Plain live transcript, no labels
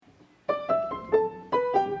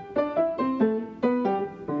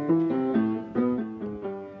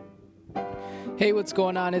Hey, what's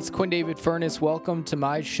going on? It's Quinn David Furness. Welcome to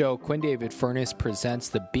my show. Quinn David Furness presents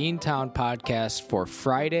the Beantown Podcast for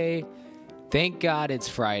Friday. Thank God it's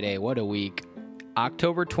Friday. What a week.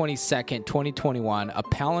 October 22nd, 2021, a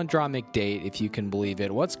palindromic date, if you can believe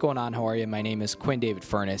it. What's going on? How are you? My name is Quinn David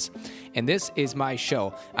Furness, and this is my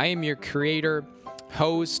show. I am your creator,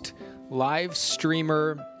 host, live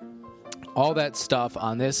streamer, all that stuff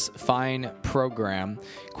on this fine program.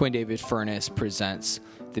 Quinn David Furness presents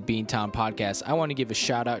the Beantown Podcast. I want to give a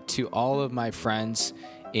shout out to all of my friends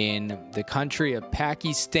in the country of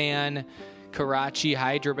Pakistan, Karachi,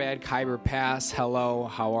 Hyderabad, Khyber Pass. Hello,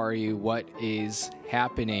 how are you? What is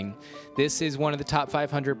happening? This is one of the top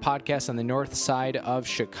 500 podcasts on the north side of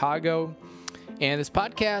Chicago. And this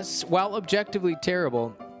podcast, while objectively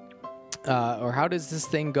terrible, or how does this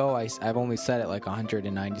thing go? I've only said it like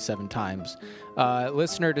 197 times.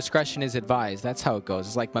 Listener discretion is advised. That's how it goes.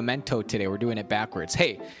 It's like Memento today. We're doing it backwards.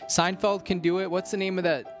 Hey, Seinfeld can do it. What's the name of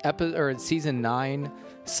that episode, or season 9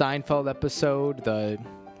 Seinfeld episode? The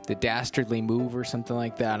Dastardly Move or something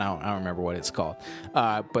like that. I don't remember what it's called.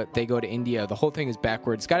 But they go to India. The whole thing is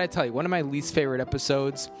backwards. Gotta tell you, one of my least favorite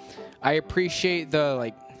episodes. I appreciate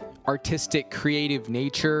the artistic, creative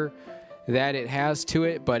nature that it has to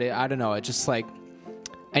it, but I don't know. It just I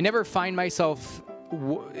never find myself,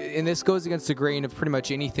 and this goes against the grain of pretty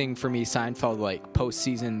much anything for me, Seinfeld, post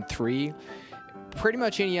season 3. Pretty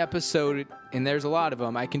much any episode, and there's a lot of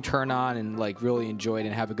them, I can turn on and really enjoy it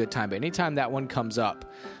and have a good time. But anytime that one comes up,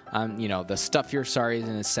 the stuff you're sorry is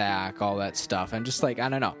in a sack, all that stuff, I'm just I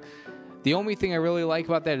don't know. The only thing I really like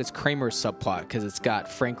about that is Kramer's subplot, because it's got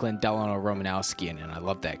Franklin Delano Romanowski in it, and I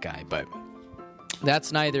love that guy, but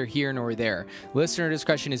that's neither here nor there. Listener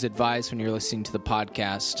discretion is advised when you're listening to the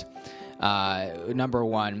podcast. Number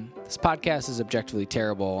one, this podcast is objectively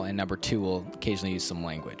terrible, and number two, we'll occasionally use some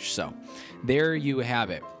language. So there you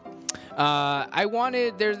have it.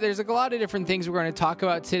 There's a lot of different things we're going to talk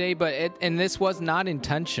about today, and this was not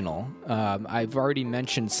intentional. I've already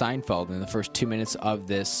mentioned Seinfeld in the first 2 minutes of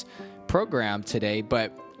this program today,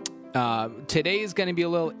 but today is going to be a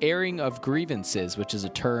little airing of grievances, which is a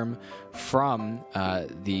term from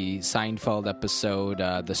the Seinfeld episode,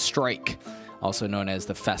 The Strike, also known as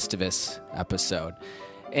the Festivus episode.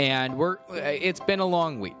 And it's been a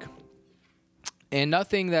long week. And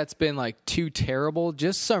nothing that's been too terrible,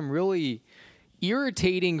 just some really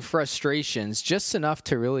irritating frustrations, just enough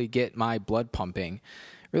to really get my blood pumping,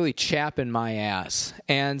 really chapping my ass.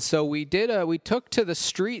 And so we took to the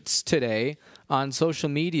streets today on social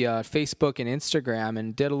media, Facebook and Instagram,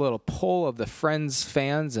 and did a little poll of the friends,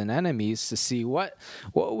 fans, and enemies to see what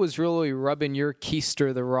was really rubbing your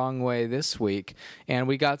keister the wrong way this week. And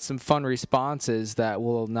we got some fun responses that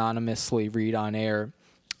we'll anonymously read on air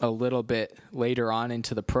a little bit later on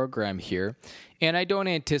into the program here. And I don't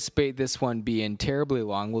anticipate this one being terribly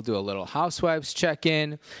long. We'll do a little Housewives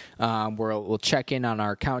check-in. We'll check in on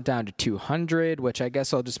our countdown to 200, which I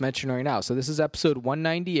guess I'll just mention right now. So this is episode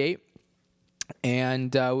 198.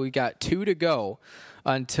 And we got 2 to go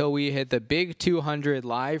until we hit the big 200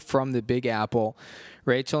 live from the Big Apple.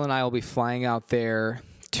 Rachel and I will be flying out there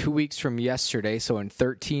 2 weeks from yesterday, so in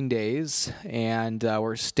 13 days. And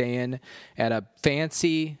we're staying at a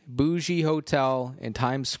fancy, bougie hotel in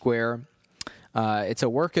Times Square. It's a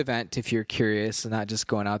work event, if you're curious, not just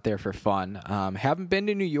going out there for fun. Haven't been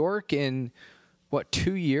to New York in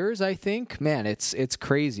 2 years, I think? Man, it's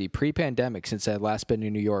crazy. Pre-pandemic since I'd last been to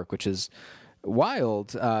New York, which is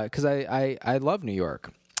wild, because I love New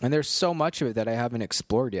York, and there's so much of it that I haven't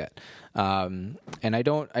explored yet, and I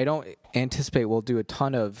don't anticipate we'll do a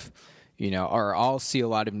ton of, or I'll see a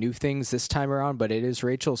lot of new things this time around. But it is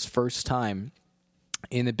Rachel's first time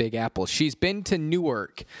in the Big Apple. She's been to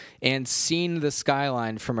Newark and seen the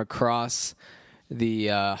skyline from across the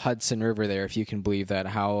Hudson River there, if you can believe that.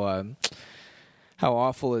 How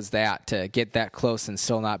awful is that to get that close and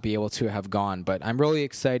still not be able to have gone? But I'm really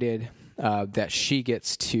excited that she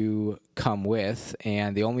gets to come with,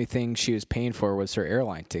 and the only thing she was paying for was her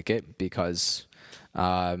airline ticket, because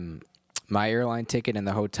my airline ticket and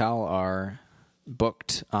the hotel are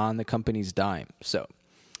booked on the company's dime. So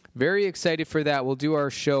very excited for that. We'll do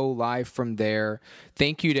our show live from there.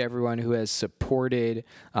 Thank you to everyone who has supported.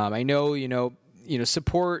 I know,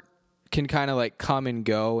 support can kind of come and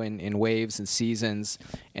go in waves and seasons,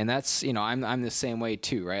 and that's, I'm the same way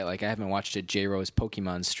too, right? I haven't watched a J-Rose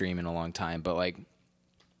Pokemon stream in a long time, but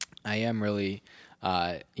I am really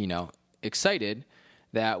excited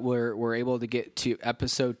that we're able to get to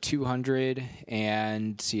episode 200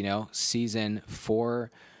 and season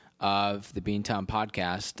 4 of the Beantown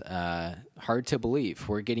Podcast. Hard to believe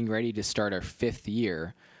we're getting ready to start our 5th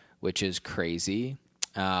year, which is crazy.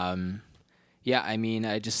 yeah, I mean,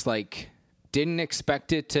 I just like didn't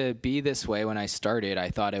expect it to be this way when I started. I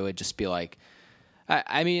thought it would just be like,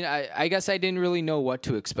 I guess I didn't really know what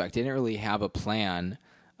to expect. I didn't really have a plan,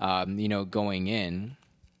 going in.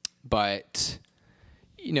 But,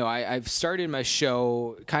 I've started my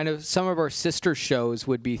show, kind of some of our sister shows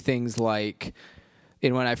would be things like,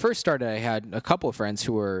 and when I first started, I had a couple of friends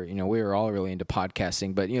who were, we were all really into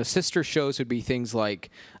podcasting. But, sister shows would be things like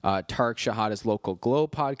Tarek Shahada's Local Glow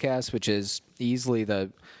podcast, which is easily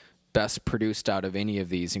the best produced out of any of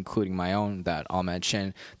these, including my own that I'll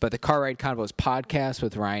mention. But the Car Ride Convos podcast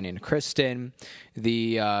with Ryan and Kristen,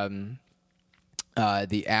 the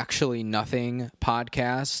Actually Nothing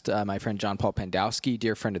podcast, my friend John Paul Pandowski,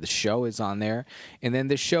 dear friend of the show, is on there. And then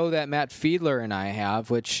the show that Matt Fiedler and I have,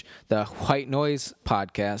 which the White Noise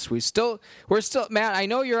podcast, we're still, Matt, I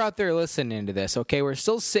know you're out there listening to this, okay? We're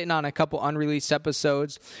still sitting on a couple unreleased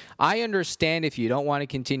episodes. I understand if you don't want to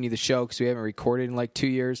continue the show because we haven't recorded in like 2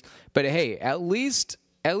 years, but hey, at least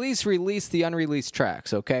release the unreleased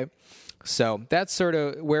tracks, okay? So that's sort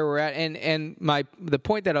of where we're at, and the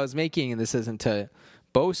point that I was making, and this isn't to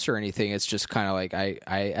boast or anything, it's just kind of like I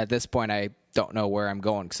at this point I don't know where I'm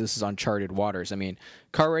going because this is uncharted waters. I mean,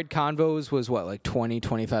 Car Ride Convos was what, like 20,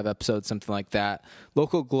 25 episodes, something like that.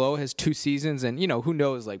 Local Glow has 2 seasons, and who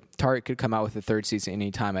knows, like Tarek could come out with a 3rd season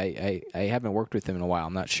anytime. I haven't worked with him in a while.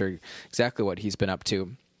 I'm not sure exactly what he's been up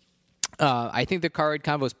to. I think the Car Ride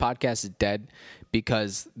Convos podcast is dead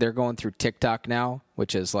because they're going through TikTok now,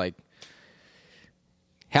 which is like,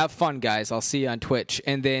 have fun, guys. I'll see you on Twitch.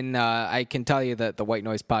 And then I can tell you that the White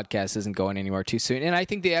Noise podcast isn't going anywhere too soon. And I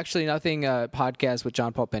think the Actually Nothing podcast with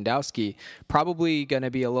John Paul Pandowski probably going to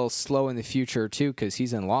be a little slow in the future too because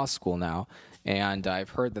he's in law school now. And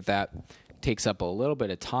I've heard that takes up a little bit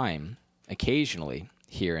of time occasionally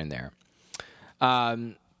here and there.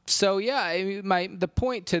 So, yeah, the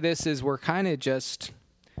point to this is we're kind of just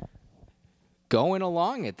going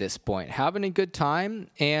along at this point, having a good time.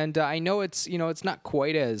 And I know it's not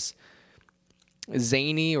quite as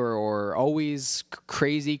zany or always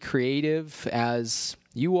crazy creative as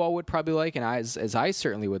you all would probably like, and as I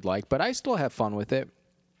certainly would like, but I still have fun with it.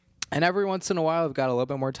 And every once in a while, I've got a little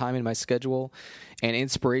bit more time in my schedule, and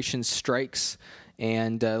inspiration strikes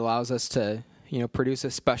and allows us to, produce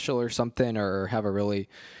a special or something, or have a really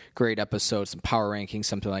great episode, some power rankings,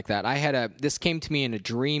 something like that. This came to me in a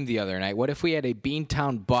dream the other night. What if we had a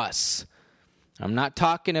Beantown bus? I'm not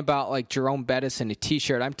talking about like Jerome Bettis in a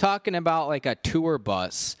t-shirt. I'm talking about like a tour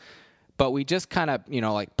bus, but we just kind of,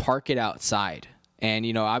 like park it outside. And,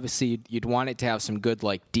 obviously you'd want it to have some good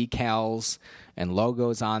like decals and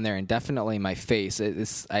logos on there, and definitely my face.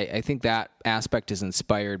 I think that aspect is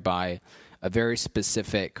inspired by a very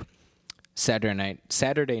specific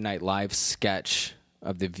Saturday Night Live sketch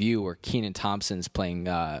of The View where Kenan Thompson's playing,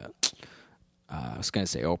 I was going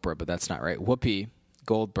to say Oprah, but that's not right, Whoopi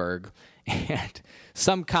Goldberg, and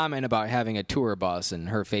some comment about having a tour bus and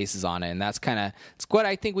her face is on it, and it's what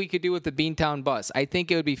I think we could do with the Beantown bus. I think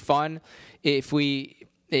it would be fun if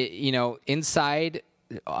inside,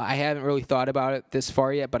 I haven't really thought about it this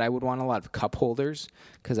far yet, but I would want a lot of cup holders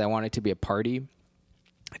because I want it to be a party.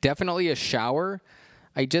 Definitely a shower.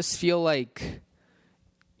 I just feel like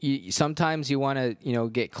sometimes you want to,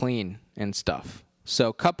 get clean and stuff.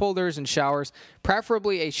 So cup holders and showers,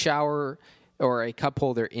 preferably a shower or a cup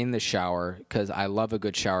holder in the shower because I love a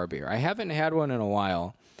good shower beer. I haven't had one in a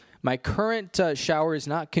while. My current shower is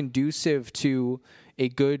not conducive to a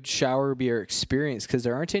good shower beer experience because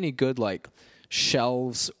there aren't any good like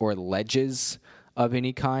shelves or ledges of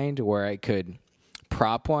any kind where I could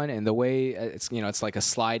prop one. And the way it's like a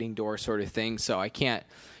sliding door sort of thing. So I can't,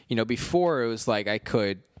 before it was like I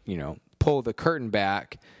could, pull the curtain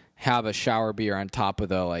back, have a shower beer on top of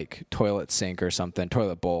the like toilet sink or something,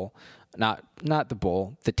 toilet bowl, not the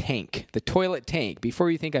bowl, the tank, the toilet tank.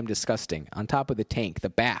 Before you think I'm disgusting, on top of the tank, the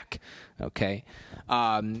back. Okay.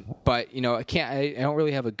 But I don't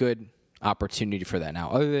really have a good opportunity for that now,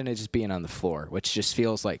 other than it just being on the floor, which just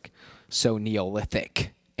feels like so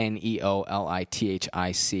Neolithic, Neolithic.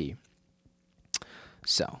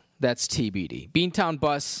 So that's TBD. Beantown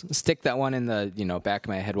bus, stick that one in the back of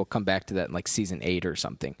my head. We'll come back to that in like season 8 or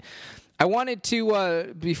something. I wanted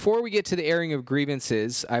to, before we get to the airing of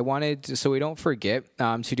grievances, so we don't forget,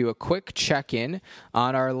 to do a quick check-in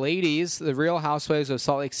on our ladies, the Real Housewives of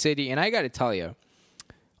Salt Lake City. And I got to tell you,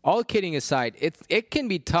 all kidding aside, it can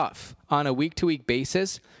be tough on a week-to-week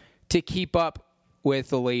basis to keep up with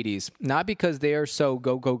the ladies. Not because they are so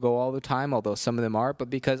go, go, go all the time, although some of them are,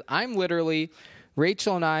 but because I'm literally...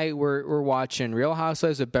 Rachel and I were watching Real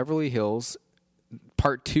Housewives of Beverly Hills,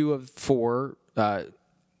 part 2 of 4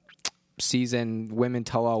 season women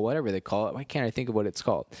tell all, whatever they call it. Why can't I think of what it's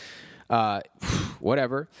called?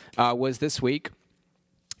 Whatever, was this week.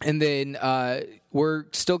 And then we're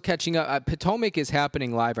still catching up. Potomac is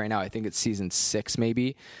happening live right now. I think it's season 6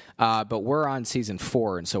 maybe. But we're on season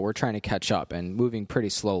 4, and so we're trying to catch up and moving pretty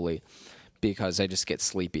slowly because I just get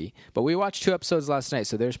sleepy. But we watched 2 episodes last night,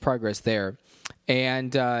 so there's progress there.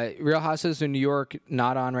 And Real Housewives of New York,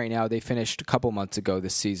 not on right now. They finished a couple months ago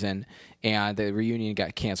this season, and the reunion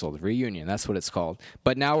got canceled. Reunion, that's what it's called.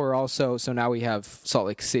 But now now we have Salt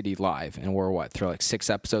Lake City live, and we're through like 6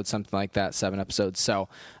 episodes, something like that, 7 episodes. So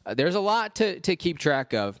there's a lot to keep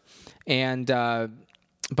track of. And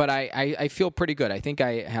but I feel pretty good. I think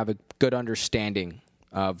I have a good understanding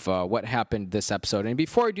of what happened this episode. And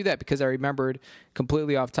before I do that, because I remembered,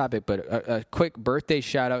 completely off topic, but a quick birthday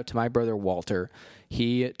shout out to my brother Walter.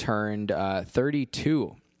 He turned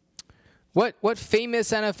 32. What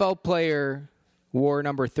famous NFL player wore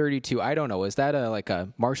number 32? I don't know. Is that like a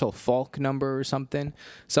Marshall Faulk number or something?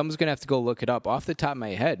 Someone's going to have to go look it up. Off the top of my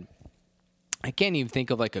head, I can't even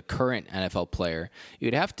think of like a current NFL player.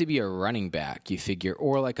 You'd have to be a running back, you figure,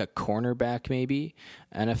 or like a cornerback maybe.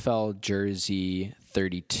 NFL jersey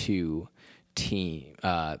 32 team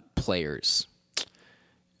players.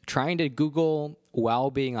 Trying to Google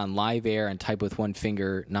while being on live air and type with one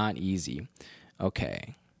finger, not easy.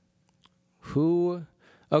 Okay.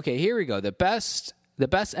 Okay, here we go. The best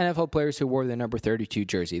NFL players who wore the number 32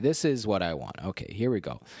 jersey. This is what I want. Okay, here we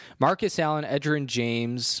go. Marcus Allen, Edgerrin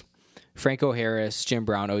James, Franco Harris, Jim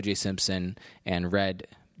Brown, O.J. Simpson, and Red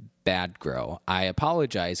Badgrow. I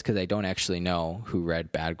apologize because I don't actually know who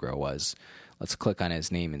Red Badgrow was. Let's click on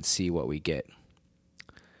his name and see what we get.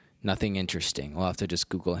 Nothing interesting. We'll have to just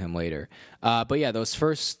Google him later. But yeah, those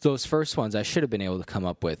first ones, I should have been able to come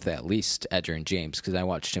up with at least Edgerrin James because I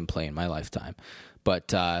watched him play in my lifetime.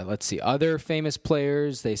 But let's see. Other famous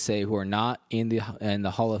players, they say, who are not in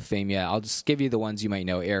the Hall of Fame yet. I'll just give you the ones you might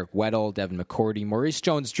know. Eric Weddle, Devin McCourty, Maurice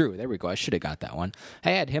Jones-Drew. There we go. I should have got that one.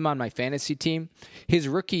 I had him on my fantasy team. His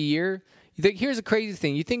rookie year, here's a crazy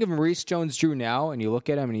thing. You think of Maurice Jones-Drew now, and you look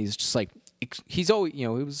at him, and he's just like, he's always, he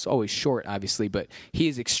was always short, obviously, but he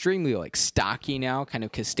is extremely like stocky now, kind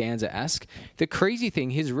of Costanza-esque. The crazy thing,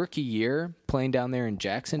 his rookie year playing down there in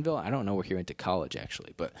Jacksonville, I don't know where he went to college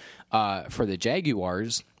actually, but for the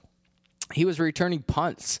Jaguars, he was returning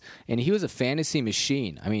punts, and he was a fantasy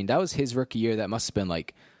machine. I mean, that was his rookie year. That must have been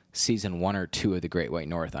like season 1 or 2 of the Great White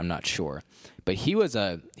North. I'm not sure, but he was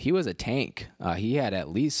a tank. He had at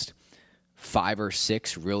least 5 or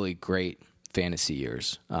 6 really great fantasy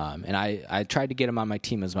years. And I tried to get him on my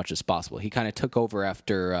team as much as possible. He kind of took over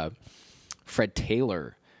after Fred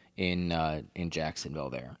Taylor in Jacksonville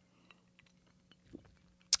there.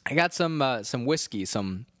 I got some whiskey,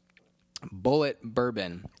 some Bullet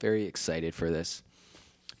bourbon. Very excited for this.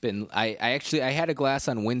 I had a glass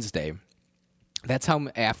on Wednesday. That's how,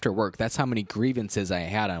 after work, that's how many grievances I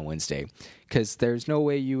had on Wednesday. Because there's no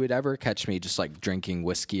way you would ever catch me just like drinking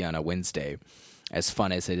whiskey on a Wednesday, as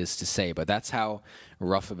fun as it is to say, but that's how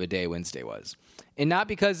rough of a day Wednesday was. And not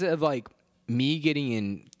because of like me getting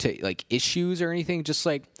into like issues or anything, just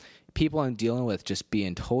like people I'm dealing with just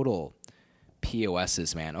being total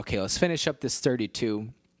POSs, man. Okay, let's finish up this 32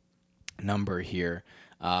 number here.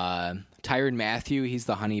 Tyrann Mathieu, he's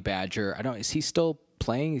the Honey Badger. Is he still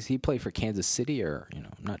playing? Does he play for Kansas City or,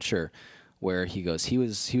 I'm not sure where he goes. He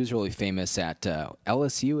was really famous at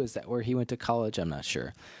LSU. Is that where he went to college? I'm not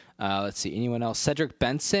sure. Let's see. Anyone else? Cedric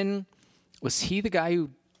Benson. Was he the guy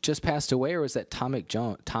who just passed away, or was that Thomas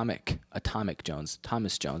Jones?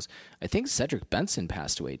 I think Cedric Benson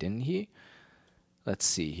passed away, didn't he? Let's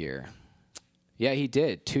see here. Yeah, he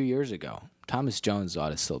did 2 years ago. Thomas Jones ought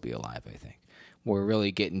to still be alive, I think. We're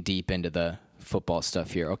really getting deep into the football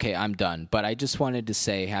stuff here. Okay, I'm done. But I just wanted to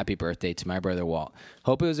say happy birthday to my brother Walt.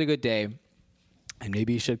 Hope it was a good day. And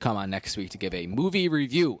maybe you should come on next week to give a movie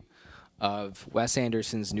review of Wes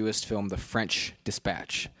Anderson's newest film, The French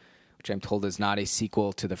Dispatch, which I'm told is not a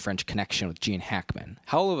sequel to The French Connection with Gene Hackman.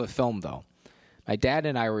 Hell of a film, though. My dad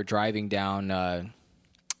and I were driving down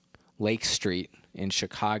Lake Street in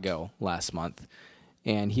Chicago last month,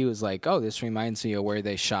 and he was like, "Oh, this reminds me of where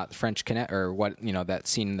they shot the French Connection, or what, that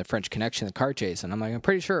scene in The French Connection, the car chase." And I'm like, "I'm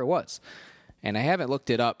pretty sure it was." And I haven't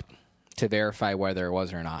looked it up to verify whether it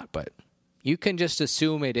was or not, but you can just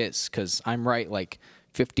assume it is, because I'm right like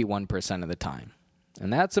 51% of the time.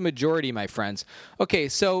 And that's a majority, my friends. Okay,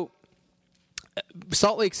 so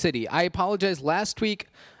Salt Lake City. I apologize. Last week,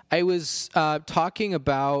 I was talking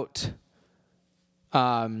about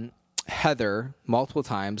Heather multiple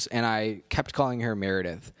times, and I kept calling her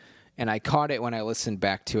Meredith. and I caught it when I listened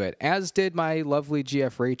back to it, as did my lovely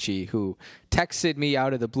GF Rachie, who texted me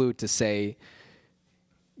out of the blue to say,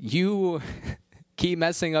 you keep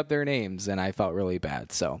messing up their names, and I felt really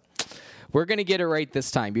bad. So we're going to get it right this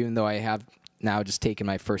time, even though I have now just taken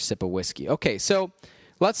my first sip of whiskey. Okay, so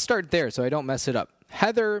let's start there so I don't mess it up.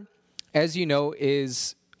 Heather, as you know,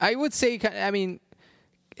 is, I would say,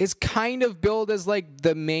 is kind of billed as like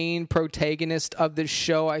the main protagonist of this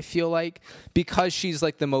show, I feel like, because she's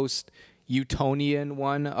like the most Utonian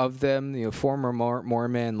one of them, former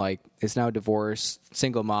Mormon, like is now divorced,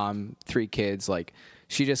 single mom, 3 kids, like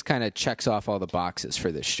she just kind of checks off all the boxes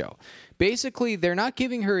for this show. Basically, they're not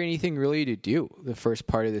giving her anything really to do the first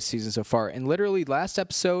part of the season so far. And literally last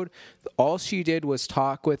episode, all she did was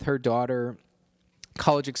talk with her daughter,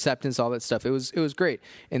 college acceptance, all that stuff. It was great.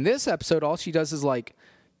 In this episode, all she does is like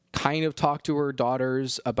kind of talk to her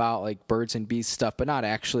daughters about like birds and bees stuff, but not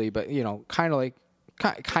actually, but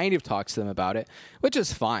kind of talks to them about it, which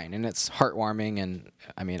is fine. And it's heartwarming. And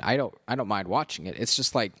I mean, I don't mind watching it. It's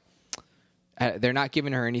just like, they're not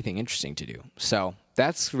giving her anything interesting to do. So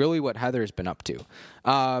that's really what Heather's been up to.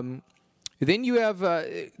 Then you have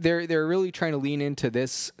they're really trying to lean into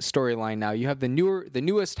this storyline now. You have the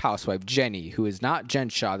newest housewife, Jenny, who is not Jen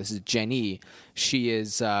Shah. This is Jenny. She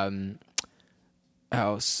is like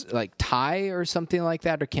Thai or something like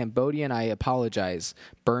that, or Cambodian. I apologize.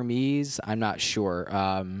 Burmese. I'm not sure.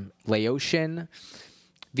 Laotian,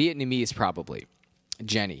 Vietnamese, probably.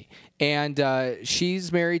 Jenny. And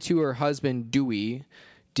she's married to her husband, Dewey,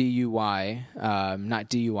 D-U-Y, not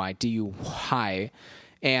D-U-I, D-U-Y.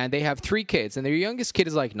 And they have 3 kids, and their youngest kid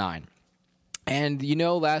is like 9. And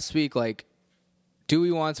last week, like,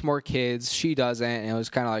 Dewey wants more kids, she doesn't, and it was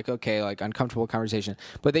kind of like, okay, like, uncomfortable conversation.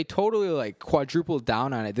 But they totally, like, quadrupled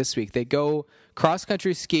down on it this week. They go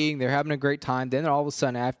cross-country skiing, they're having a great time, then all of a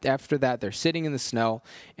sudden, after that, they're sitting in the snow,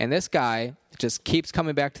 and this guy just keeps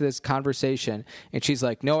coming back to this conversation, and she's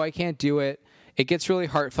like, no, I can't do it. It gets really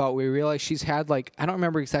heartfelt. We realize she's had, like, I don't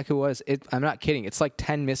remember exactly what it was. I'm not kidding. It's like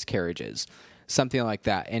 10 miscarriages, something like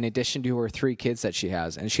that, in addition to her 3 kids that she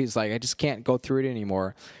has. And she's like, I just can't go through it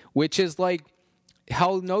anymore, which is like,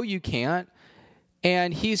 hell no, you can't.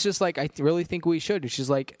 And he's just like, I really think we should. And she's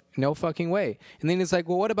like, no fucking way. And then he's like,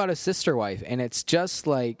 well, what about a sister wife? And it's just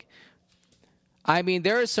like, I mean,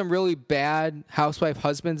 there are some really bad housewife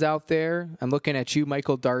husbands out there. I'm looking at you,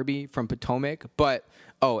 Michael Darby from Potomac. But,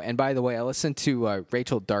 oh, and by the way, I listened to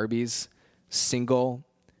Rachel Darby's single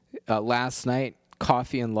last night,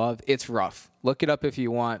 Coffee and Love. It's rough. Look it up if you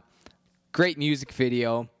want. Great music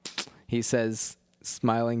video. He says,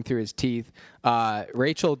 smiling through his teeth.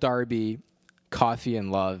 Rachel Darby, Coffee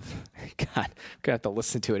and Love. God, I'm going to have to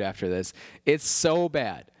listen to it after this. It's so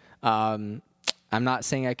bad. I'm not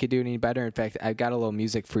saying I could do any better. In fact, I've got a little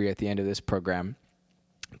music for you at the end of this program,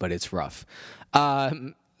 but it's rough.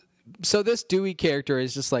 So this Dewey character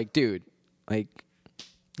is just like, dude, like,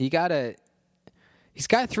 he's got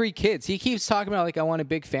 3 kids. He keeps talking about, like, I want a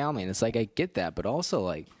big family. And it's like, I get that. But also,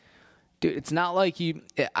 like, dude, it's not like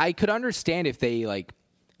I could understand if they, like,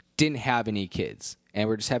 didn't have any kids and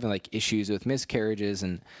were just having, like, issues with miscarriages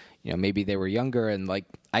and, maybe they were younger. And, like,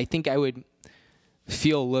 I think I would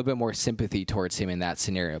feel a little bit more sympathy towards him in that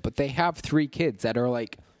scenario. But they have 3 kids that are,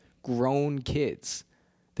 like, grown kids.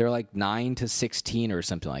 They're, like, 9 to 16 or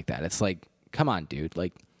something like that. It's like, come on, dude.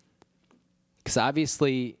 Like, because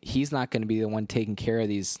obviously he's not going to be the one taking care of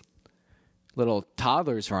these little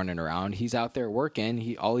toddlers running around. He's out there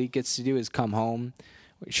working. All he gets to do is come home.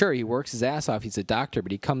 Sure, he works his ass off. He's a doctor,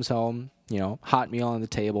 but he comes home, hot meal on the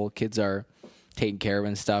table. Kids are taken care of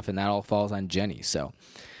and stuff, and that all falls on Jenny. So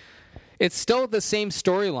it's still the same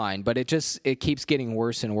storyline, but it keeps getting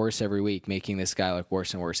worse and worse every week, making this guy look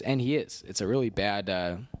worse and worse. And he is. It's a really bad.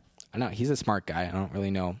 I don't know. He's a smart guy. I don't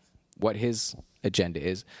really know what his agenda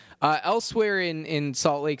is. Elsewhere in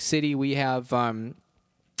Salt Lake City, we have.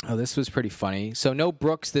 This was pretty funny. So no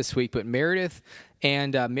Brooks this week, but Meredith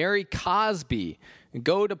and Mary Cosby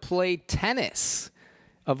go to play tennis,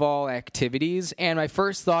 of all activities. And my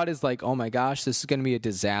first thought is like, oh my gosh, this is going to be a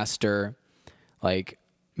disaster. Like,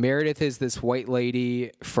 Meredith is this white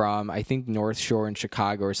lady from, I think, North Shore in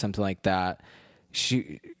Chicago or something like that.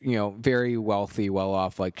 She, very wealthy, well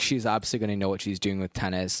off. Like, she's obviously going to know what she's doing with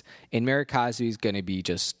tennis. And Mary Cosby is going to be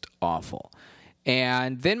just awful.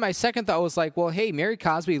 And then my second thought was like, well, hey, Mary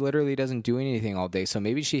Cosby literally doesn't do anything all day. So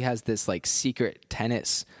maybe she has this like secret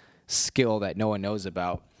tennis skill that no one knows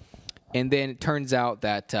about. And then it turns out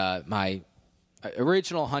that my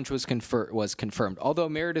original hunch was confirmed. Although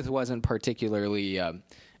Meredith wasn't particularly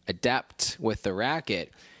adept with the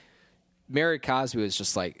racket, Mary Cosby was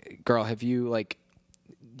just like, girl, have you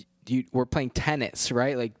we're playing tennis,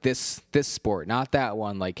 right? Like this sport, not that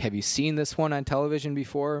one. Like, have you seen this one on television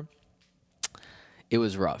before? It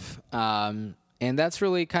was rough. And that's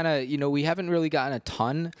really kind of, we haven't really gotten a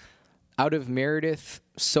ton out of Meredith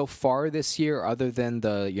so far this year, other than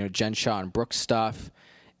the, Jen Shaw and Brooke stuff.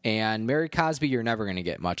 And Mary Cosby, you're never going to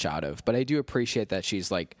get much out of. But I do appreciate that she's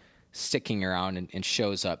like sticking around and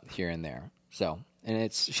shows up here and there. So,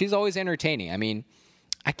 and she's always entertaining. I mean,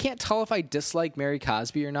 I can't tell if I dislike Mary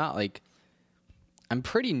Cosby or not. Like, I'm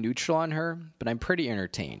pretty neutral on her, but I'm pretty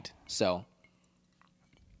entertained. So,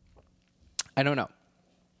 I don't know.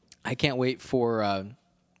 I can't wait for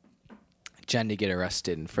Jen to get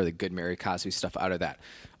arrested and for the good Mary Cosby stuff out of that.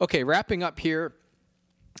 Okay, wrapping up here.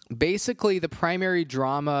 Basically, the primary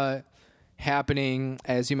drama happening,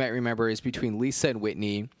 as you might remember, is between Lisa and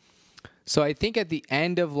Whitney. So I think at the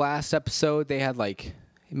end of last episode, they had like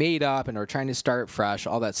made up and are trying to start fresh,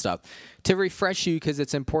 all that stuff. To refresh you, because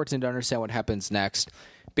it's important to understand what happens next.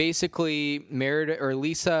 Basically,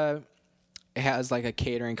 Lisa has like a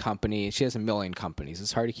catering company. She has a million companies.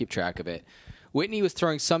 It's hard to keep track of it. Whitney was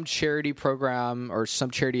throwing some charity program or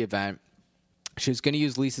some charity event. She was going to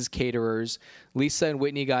use Lisa's caterers. Lisa and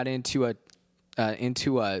Whitney got into a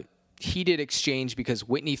heated exchange because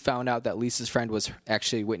Whitney found out that Lisa's friend was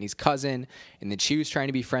actually Whitney's cousin, and then she was trying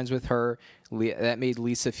to be friends with her. That made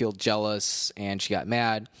Lisa feel jealous, and she got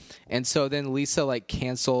mad. And so then Lisa like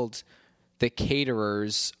canceled the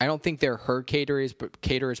caterers. I don't think they're her caterers,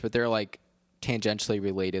 but they're like tangentially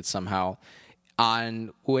related somehow,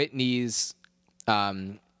 on Whitney's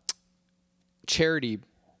charity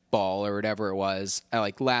ball or whatever it was at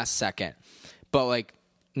like last second, but like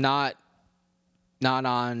not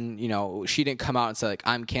on, she didn't come out and say like,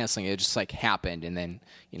 I'm canceling it. It just like happened. And then,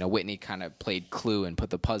 Whitney kind of played Clue and put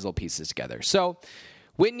the puzzle pieces together. So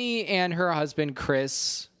Whitney and her husband,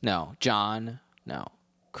 Chris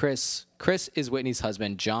is Whitney's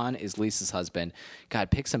husband. John is Lisa's husband.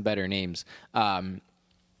 God, pick some better names. The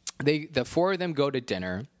four of them go to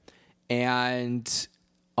dinner, and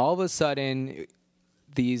all of a sudden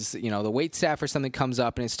these, the wait staff or something comes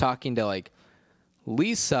up and is talking to like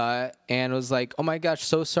Lisa and was like, oh my gosh,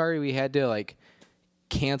 so sorry we had to like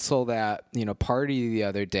cancel that, party the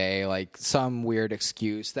other day, like some weird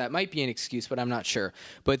excuse. That might be an excuse, but I'm not sure.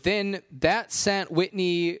 But then that sent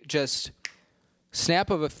Whitney just snap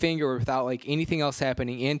of a finger without like anything else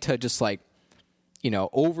happening into just like,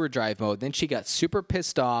 overdrive mode. Then she got super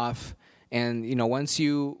pissed off. And, once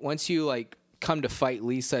you like come to fight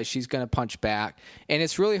Lisa, she's going to punch back. And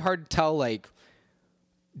it's really hard to tell, like,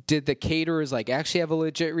 did the caterers like actually have a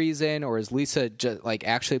legit reason, or is Lisa just like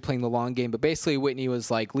actually playing the long game? But basically Whitney was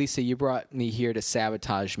like, Lisa, you brought me here to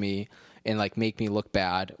sabotage me and like make me look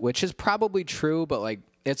bad, which is probably true. But like,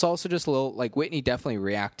 it's also just a little like Whitney definitely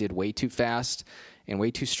reacted way too fast and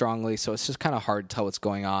way too strongly. So it's just kind of hard to tell what's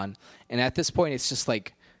going on. And at this point, it's just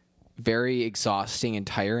like very exhausting and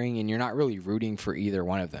tiring. And you're not really rooting for either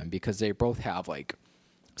one of them because they both have like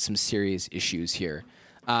some serious issues here.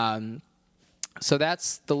 So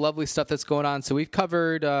that's the lovely stuff that's going on. So we've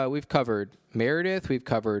covered Meredith, we've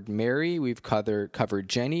covered Mary, we've covered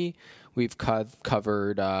Jenny, we've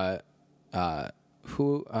covered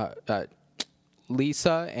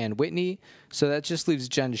Lisa and Whitney. So that just leaves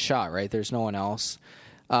Jen Shaw, right? There's no one else.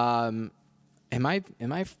 Am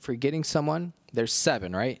I forgetting someone? There's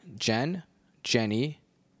 7, right? Jen, Jenny,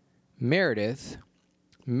 Meredith,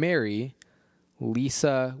 Mary,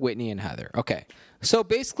 Lisa, Whitney, and Heather. Okay. So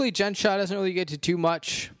basically, Jen Shaw doesn't really get to too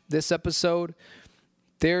much this episode.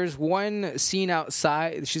 There's one scene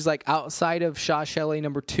outside. She's like outside of Shaw Chalet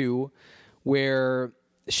number 2, where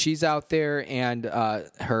she's out there and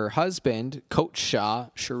her husband, Coach Shaw,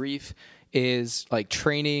 Sharif, is like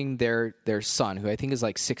training their son, who I think is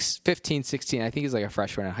like 15, 16. I think he's like a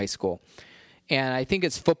freshman in high school. And I think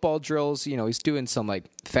it's football drills. He's doing some like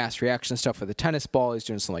fast reaction stuff with the tennis ball. He's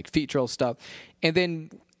doing some like feet drill stuff. And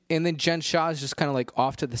then Jen Shaw is just kind of like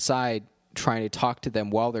off to the side trying to talk to them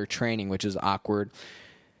while they're training, which is awkward.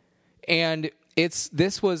 And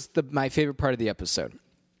this was my favorite part of the episode,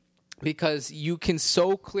 because you can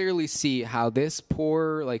so clearly see how this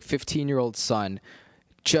poor like 15-year-old son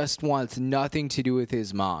just wants nothing to do with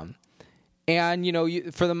his mom. And,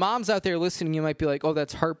 for the moms out there listening, you might be like, oh,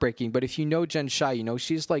 that's heartbreaking. But if you know Jen Shaw,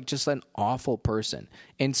 she's like just an awful person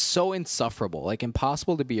and so insufferable, like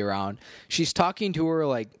impossible to be around. She's talking to her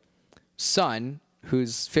like son,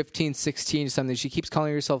 who's 15, 16 or something. She keeps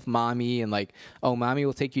calling herself mommy and like, oh, mommy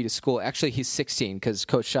will take you to school. Actually, he's 16 because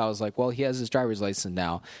Coach Shaw was like, well, he has his driver's license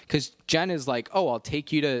now. Because Jen is like, oh, I'll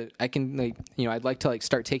take you to, I can like, I'd like to like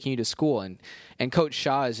start taking you to school. And Coach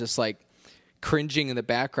Shaw is just like, cringing in the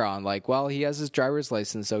background, like, well, he has his driver's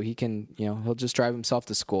license, so he can, he'll just drive himself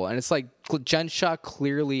to school. And it's like Jen Shah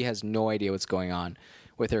clearly has no idea what's going on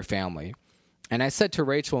with her family. And I said to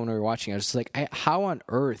Rachel when we were watching, I was just like, how on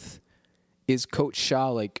earth is Coach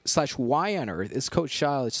Shah, / why on earth is Coach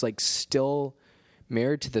Shah still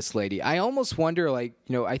married to this lady? I almost wonder, I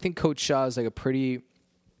think Coach Shah is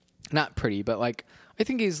not pretty, but I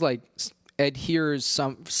think he's adheres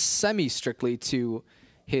some semi-strictly to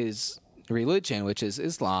his religion, which is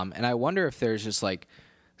Islam. And I wonder if there's just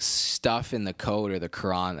stuff in the code or the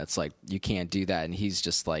Quran that's you can't do that. And he's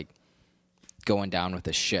just going down with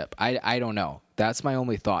the ship. I don't know. That's my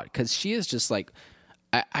only thought. Because she is just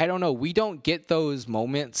I don't know. We don't get those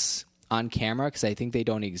moments on camera because I think they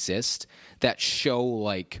don't exist that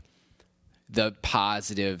show the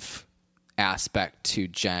positive aspect to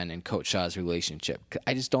Jen and Coach Shah's relationship.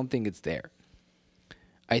 I just don't think it's there.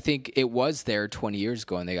 I think it was there 20 years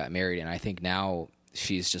ago and they got married, and I think now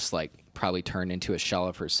she's just probably turned into a shell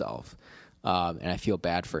of herself, and I feel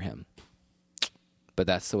bad for him. But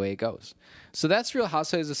that's the way it goes. So that's Real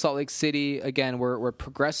Housewives of Salt Lake City. Again, we're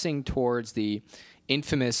progressing towards the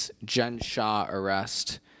infamous Jen Shah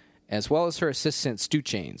arrest, as well as her assistant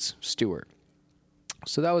Stewart.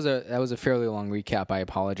 So that was a fairly long recap. I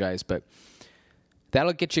apologize, but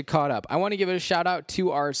that'll get you caught up. I want to give a shout out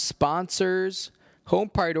to our sponsors, Home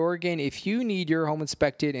Pride Oregon. If you need your home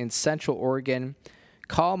inspected in Central Oregon,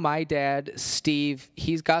 call my dad, Steve.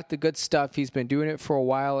 He's got the good stuff. He's been doing it for a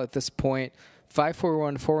while at this point.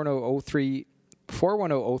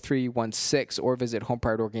 541-410-0316 or visit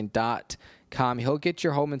homeprideoregon.com. He'll get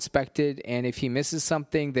your home inspected, and if he misses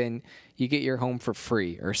something, then you get your home for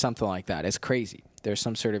free or something like that. It's crazy. There's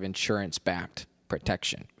some sort of insurance-backed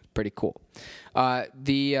protection. Pretty cool.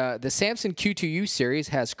 The Samson Q2U series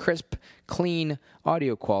has crisp, clean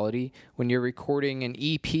audio quality when you're recording an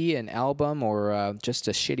EP, an album, or just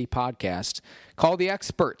a shitty podcast. Call the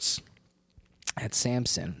experts at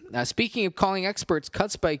Samson. Now, speaking of calling experts,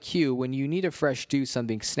 Cuts by Q, when you need a fresh do,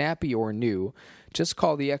 something snappy or new, just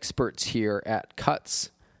call the experts here at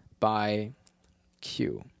Cuts by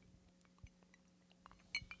Q.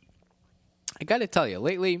 I got to tell you,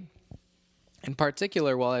 lately, in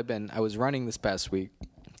particular, while I was running this past week,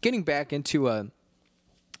 getting back into a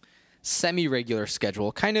semi-regular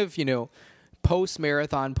schedule, kind of,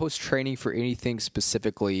 post-marathon, post-training for anything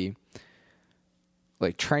specifically,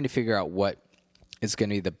 trying to figure out what is going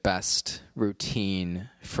to be the best routine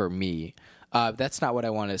for me. That's not what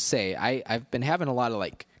I want to say. I've been having a lot of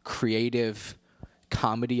creative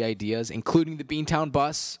comedy ideas, including the Beantown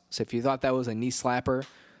Bus. So if you thought that was a knee slapper,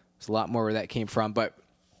 there's a lot more where that came from. But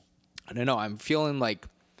I don't know. I'm feeling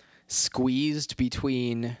squeezed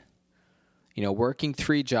between, working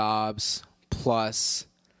 3 jobs plus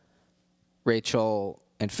Rachel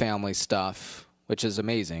and family stuff, which is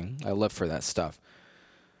amazing. I live for that stuff.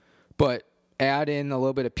 But add in a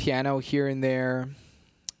little bit of piano here and there,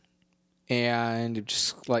 and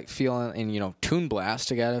just feeling, and Toon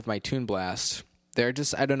Blast. I gotta have my Toon Blast. They're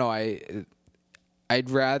just, I don't know.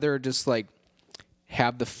 I'd rather just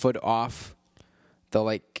have the foot off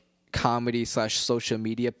the comedy / social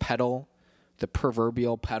media pedal, the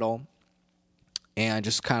proverbial pedal, and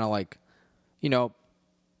just kind of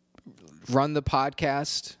run the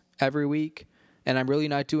podcast every week. And I'm really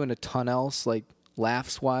not doing a ton else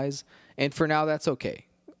laughs wise. And for now, that's okay,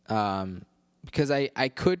 because I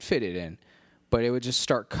could fit it in, but it would just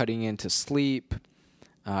start cutting into sleep.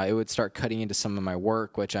 It would start cutting into some of my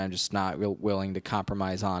work, which I'm just not willing to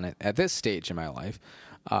compromise on at this stage in my life,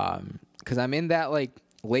 because I'm in that late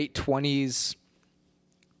 20s,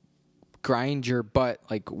 grind your butt,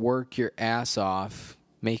 work your ass off,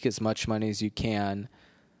 make as much money as you can.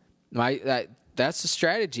 That's the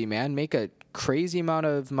strategy, man. Make a crazy amount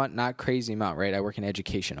of money, not crazy amount, right? I work in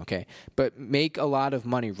education, okay? But make a lot of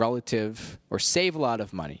money save a lot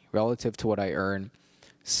of money relative to what I earn.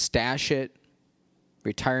 Stash it,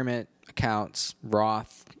 retirement accounts,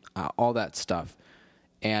 Roth, all that stuff.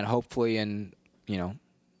 And hopefully in,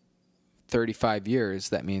 35 years,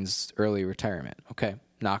 that means early retirement, okay?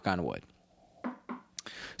 Knock on wood.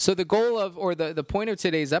 So the goal the point of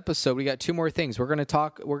today's episode, we got 2 more things. We're going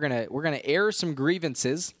to air some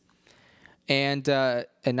grievances. And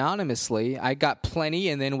anonymously, I got plenty,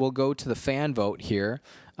 and then we'll go to the fan vote here.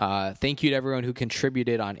 Thank you to everyone who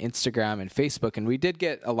contributed on Instagram and Facebook, and we did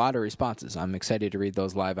get a lot of responses. I'm excited to read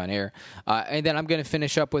those live on air. And then I'm going to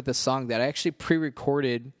finish up with a song that I actually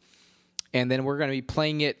pre-recorded And then we're going to be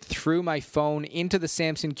playing it through my phone into the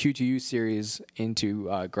Samson Q2U series into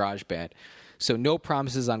GarageBand. So no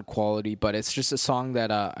promises on quality, but it's just a song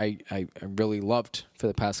that I really loved for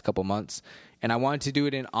the past couple months. And I wanted to do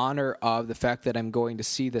it in honor of the fact that I'm going to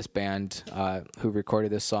see this band who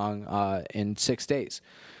recorded this song in 6 days.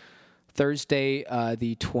 Thursday,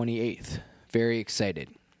 the 28th. Very excited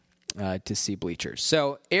to see Bleachers.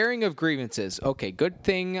 So, airing of grievances. Okay, good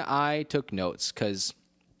thing I took notes because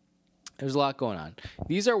there's a lot going on.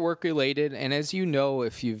 These are work related, and as you know,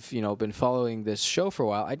 if you've been following this show for a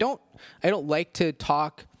while, I don't like to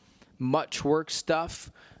talk much work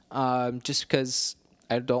stuff, just because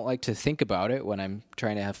I don't like to think about it when I'm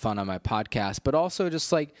trying to have fun on my podcast. But also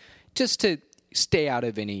just to stay out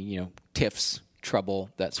of any tiffs,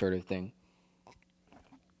 trouble, that sort of thing.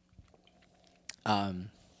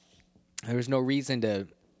 There's no reason to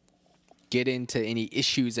get into any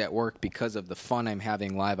issues at work because of the fun I'm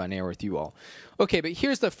having live on air with you all. Okay, but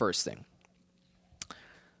here's the first thing.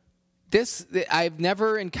 I've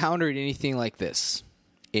never encountered anything like this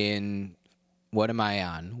in, what am I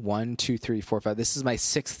on? 1, 2, 3, 4, 5. This is my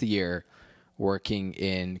 6th year working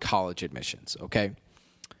in college admissions, okay?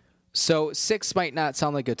 So 6 might not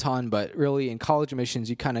sound like a ton, but really in college admissions,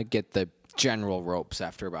 you kind of get the general ropes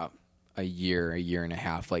after about a year and a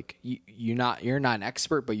half. Like you're not an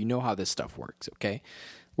expert, but you know how this stuff works. Okay,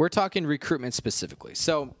 we're talking recruitment specifically.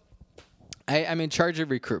 So I'm in charge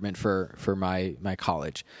of recruitment for my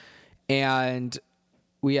college, and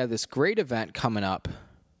we have this great event coming up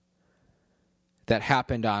that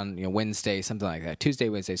happened on Wednesday, something like that, Tuesday,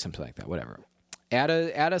 Wednesday, something like that, whatever. At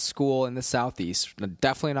a school in the Southeast,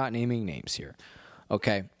 definitely not naming names here.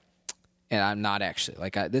 Okay, and I'm not actually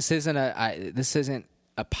this isn't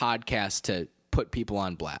a podcast to put people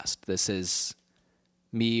on blast. This is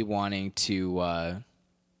me wanting to,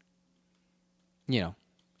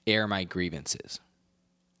 air my grievances.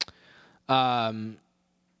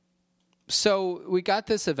 So we got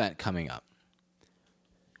this event coming up,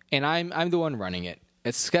 and I'm the one running it.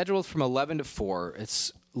 It's scheduled from 11 to 4.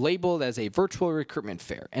 It's labeled as a virtual recruitment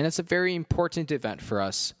fair, and it's a very important event for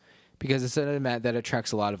us because it's an event that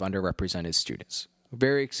attracts a lot of underrepresented students.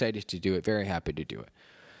 Very excited to do it. Very happy to do it.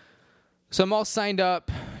 So I'm all signed up,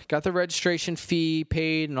 got the registration fee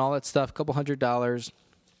paid and all that stuff, $200.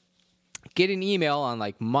 Get an email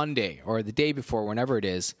on Monday or the day before, whenever it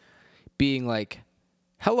is, being like,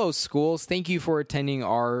 "Hello, schools. Thank you for attending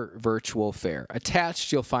our virtual fair.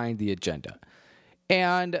 Attached, you'll find the agenda."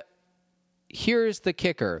 And here's the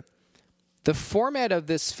kicker. The format of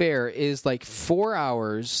this fair is 4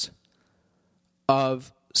 hours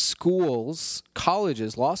of schools,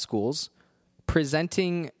 colleges, law schools,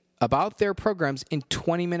 presenting about their programs in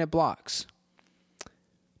 20-minute blocks.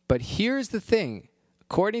 But here's the thing.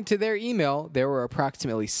 According to their email, there were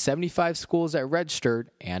approximately 75 schools that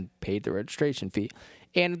registered and paid the registration fee,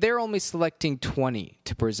 and they're only selecting 20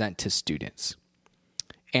 to present to students.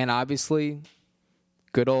 And obviously,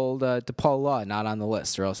 good old DePaul Law not on the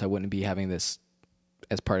list, or else I wouldn't be having this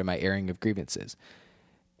as part of my airing of grievances.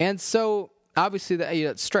 And so, obviously,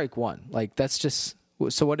 that's strike one. That's just,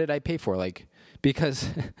 so what did I pay for? Because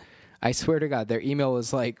I swear to God, their email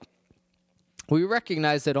was we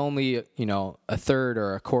recognize that only, a third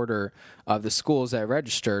or a quarter of the schools that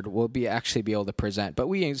registered will actually be able to present, but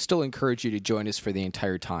we still encourage you to join us for the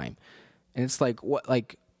entire time. And it's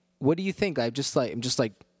what do you think? I'm just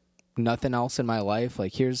nothing else in my life.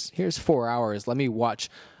 Here's 4 hours. Let me watch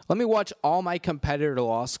all my competitor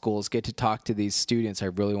law schools get to talk to these students I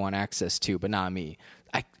really want access to, but not me.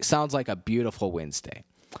 Sounds like a beautiful Wednesday.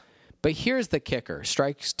 But here's the kicker,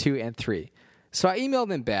 strikes 2 and 3. So I emailed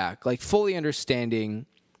them back, fully understanding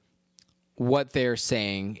what they're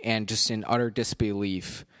saying and just in utter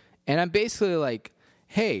disbelief. And I'm basically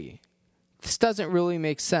hey, this doesn't really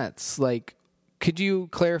make sense. Could you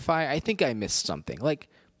clarify? I think I missed something.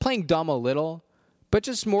 Playing dumb a little, but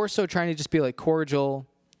just more so trying to just be cordial.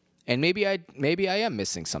 And maybe I am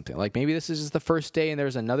missing something. Maybe this is just the first day and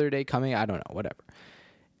there's another day coming. I don't know, whatever.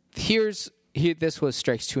 This was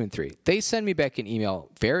strikes 2 and 3. They send me back an email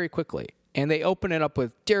very quickly, and they open it up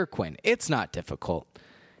with, "Dear Quinn, it's not difficult."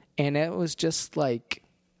 And it was just I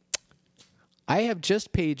have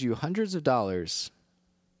just paid you hundreds of dollars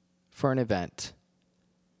for an event,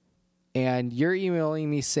 and you're emailing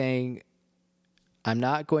me saying I'm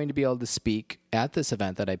not going to be able to speak at this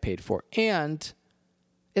event that I paid for, and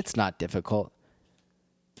it's not difficult.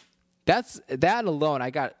 That alone, I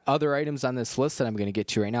got other items on this list that I'm going to get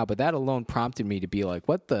to right now, but that alone prompted me to be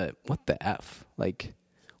what the F?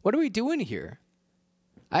 What are we doing here?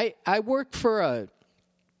 I work for a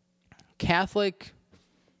Catholic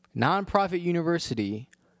nonprofit university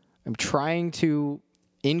I'm trying to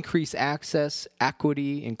increase access,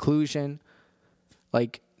 equity, inclusion.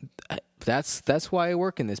 Like, that's why I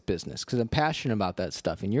work in this business, because I'm passionate about that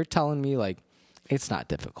stuff. And you're telling me, like, it's not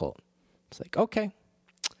difficult. It's like, okay.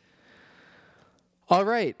 All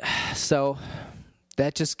right. So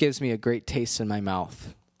that just gives me a great taste in my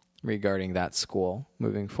mouth regarding that school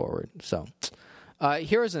moving forward. So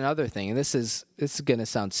here's another thing, and this is going to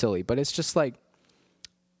sound silly, but it's just like,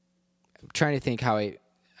 I'm trying to think how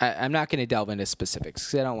I'm not going to delve into specifics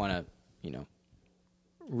because I don't want to,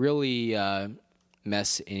 really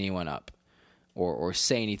mess anyone up or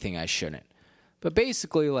say anything I shouldn't. But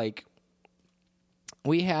basically, like,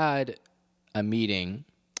 we had a meeting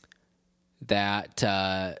that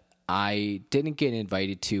I didn't get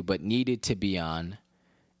invited to but needed to be on.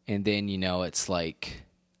 And then, it's like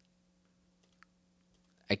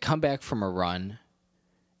I come back from a run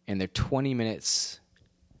and they're 20 minutes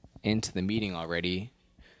into the meeting already,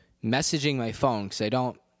 messaging my phone because I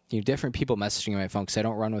don't, different people messaging my phone because I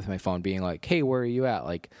don't run with my phone, being like, hey, where are you at?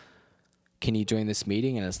 Like, can you join this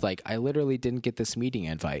meeting? And it's like, I literally didn't get this meeting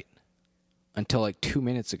invite until like 2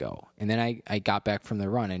 minutes ago. And then I got back from the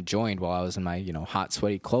run and joined while I was in my, hot,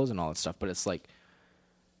 sweaty clothes and all that stuff. But it's like,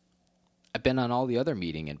 I've been on all the other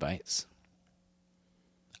meeting invites.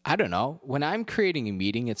 I don't know. When I'm creating a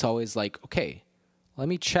meeting, it's always like, okay, let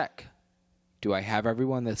me check. Do I have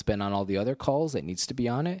everyone that's been on all the other calls that needs to be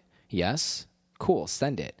on it? Yes. Cool.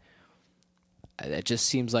 Send it. That just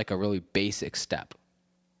seems like a really basic step.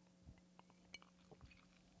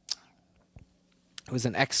 It was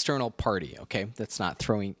an external party, okay? That's not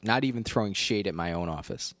even throwing shade at my own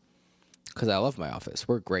office. Because I love my office.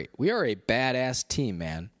 We're great. We are a badass team,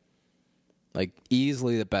 man. Like,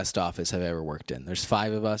 easily the best office I've ever worked in. There's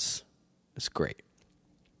 5 of us. It's great.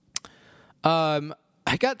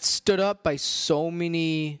 I got stood up by so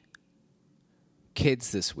many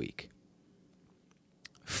kids this week.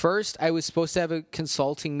 First, I was supposed to have a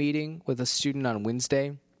consulting meeting with a student on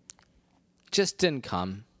Wednesday. Just didn't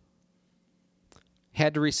come.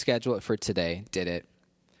 Had to reschedule it for today. Did it.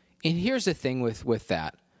 And here's the thing with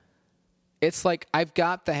that. It's like I've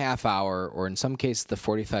got the half hour, or in some cases the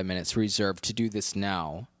 45 minutes reserved to do this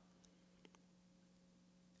now.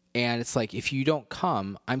 And it's like, if you don't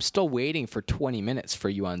come, I'm still waiting for 20 minutes for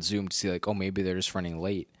you on Zoom to see, like, oh, maybe they're just running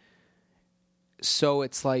late. So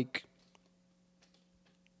it's like,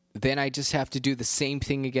 then I just have to do the same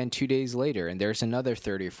thing again 2 days later, and there's another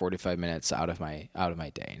 30 or 45 minutes out of my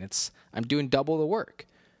day, and I'm doing double the work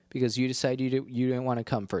because you decided you didn't want to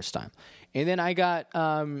come first time. And then I got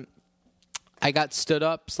stood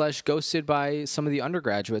up / ghosted by some of the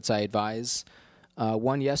undergraduates I advise,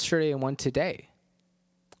 one yesterday and one today.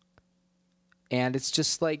 And it's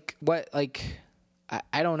just like, what, like,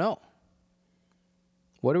 I don't know.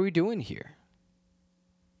 What are we doing here?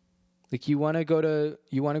 Like, you want to go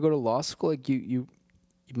to law school? Like, you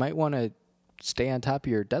might want to stay on top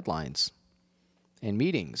of your deadlines and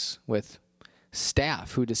meetings with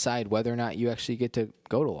staff who decide whether or not you actually get to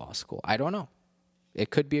go to law school. I don't know.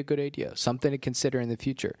 It could be a good idea, something to consider in the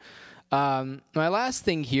future. My last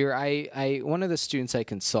thing here, one of the students I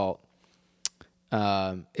consult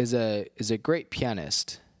is a great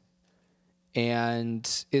pianist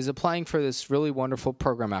and is applying for this really wonderful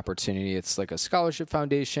program opportunity. It's like a scholarship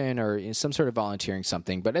foundation or some sort of volunteering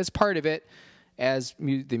something. But as part of it, as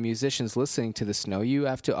the musicians listening to this know, you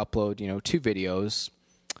have to upload 2 videos,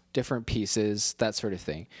 different pieces, that sort of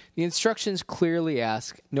thing. The instructions clearly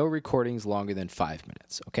ask no recordings longer than 5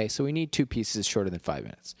 minutes. Okay, so we need 2 pieces shorter than 5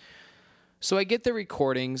 minutes. So I get the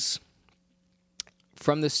recordings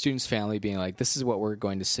from the student's family being like, this is what we're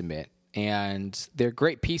going to submit. And they're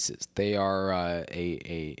great pieces. They are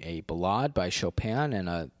a ballade by Chopin and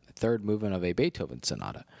a third movement of a Beethoven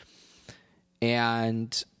sonata.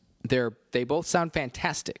 And they both sound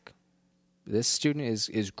fantastic. This student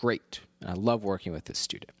is great. And I love working with this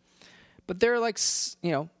student. But they're like,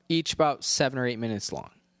 each about 7 or 8 minutes long.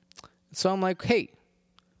 So I'm like, hey,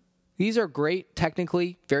 these are great,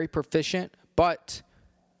 technically, very proficient, but,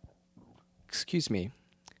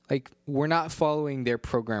 like, we're not following their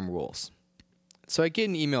program rules. So I get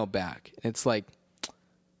an email back. It's like,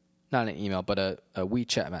 not an email, but a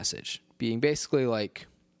WeChat message being basically like,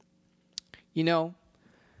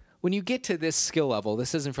 when you get to this skill level,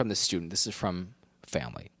 this isn't from the student, this is from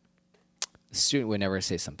family. The student would never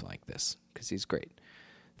say something like this because he's great.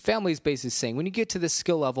 Family is basically saying, when you get to this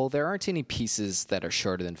skill level, there aren't any pieces that are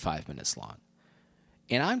shorter than 5 minutes long.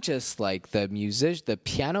 And I'm just like, the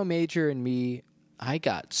piano major in me, I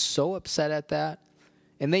got so upset at that.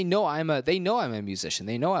 And they know I'm a musician.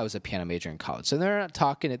 They know I was a piano major in college. So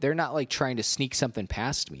they're not like trying to sneak something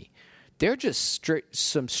past me. they're just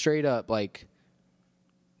straight up like,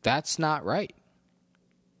 that's not right.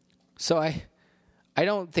 So I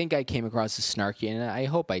don't think I came across as snarky, and I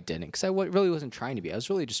hope I didn't, because I really wasn't trying to be. I was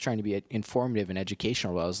really just trying to be informative and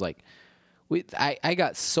educational. I was like, I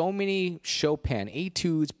got so many Chopin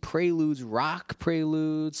etudes, preludes, rock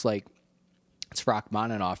preludes, like it's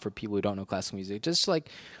Rachmaninoff for people who don't know classical music. Just like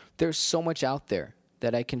there's so much out there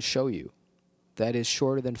that I can show you that is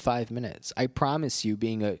shorter than 5 minutes. I promise you,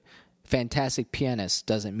 being a fantastic pianist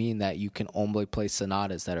doesn't mean that you can only play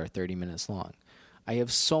sonatas that are 30 minutes long. I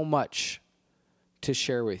have so much to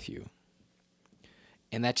share with you.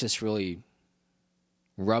 And that just really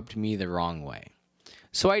rubbed me the wrong way.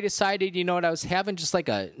 So I decided, you know what, I was having just like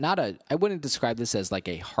I wouldn't describe this as like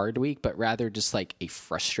a hard week, but rather just like a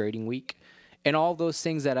frustrating week. And all those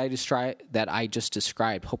things that I just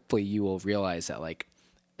described, hopefully you will realize that like,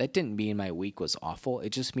 that didn't mean my week was awful. It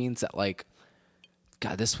just means that like,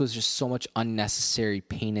 God, this was just so much unnecessary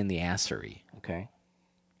pain in the assery, okay?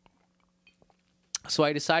 So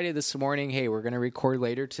I decided this morning, hey, we're going to record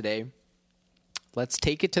later today. Let's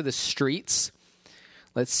take it to the streets.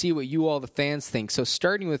 Let's see what you all, the fans, think. So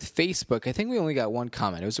starting with Facebook, I think we only got one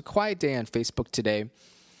comment. It was a quiet day on Facebook today.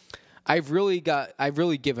 I've really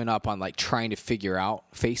given up on like trying to figure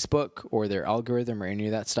out Facebook or their algorithm or any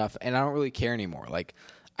of that stuff, and I don't really care anymore. Like,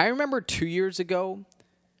 I remember 2 years ago,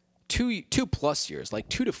 2+ years, like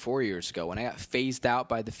 2 to 4 years ago, when I got phased out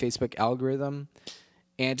by the Facebook algorithm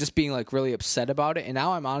and just being like really upset about it. And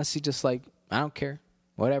now I'm honestly just like, I don't care,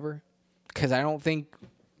 whatever, because I don't think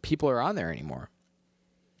people are on there anymore.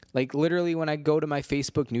 Like literally when I go to my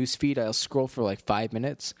Facebook newsfeed, I'll scroll for like 5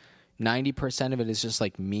 minutes. 90% of it is just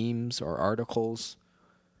like memes or articles.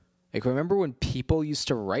 Like, remember when people used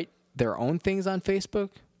to write their own things on Facebook?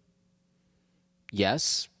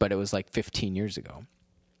 Yes, but it was like 15 years ago.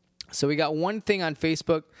 So we got one thing on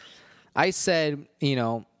Facebook. I said, you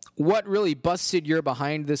know, what really busted your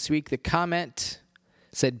behind this week? The comment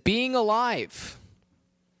said, being alive.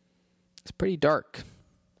 It's pretty dark.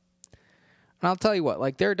 And I'll tell you what,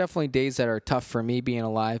 like, there are definitely days that are tough for me being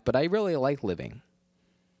alive, but I really like living.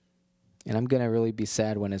 And I'm going to really be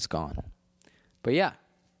sad when it's gone. But yeah,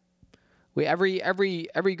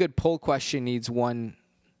 every good poll question needs one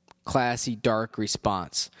classy, dark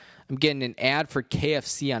response. I'm getting an ad for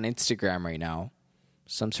KFC on Instagram right now.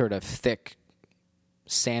 Some sort of thick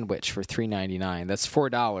sandwich for $3.99. That's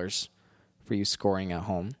 $4 for you scoring at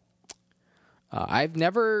home. I've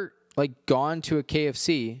never like gone to a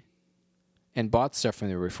KFC and bought stuff from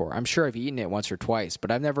there before. I'm sure I've eaten it once or twice,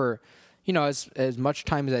 but I've never, you know, as much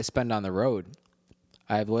time as I spend on the road,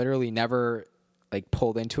 I've literally never like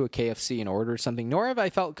pulled into a KFC and ordered something, nor have I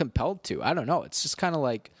felt compelled to. I don't know. It's just kind of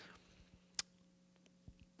like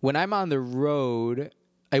when I'm on the road,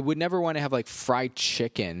 I would never want to have like fried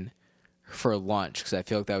chicken for lunch because I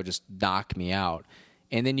feel like that would just knock me out.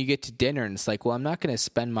 And then you get to dinner and it's like, well, I'm not going to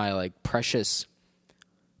spend my like precious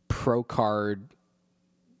pro card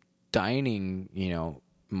dining, you know,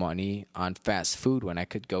 money on fast food when I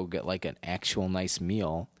could go get like an actual nice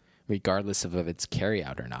meal, regardless of if it's carry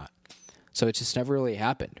out or not. So it just never really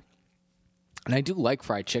happened. And I do like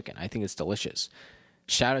fried chicken. I think it's delicious.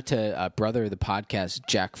 Shout out to brother of the podcast,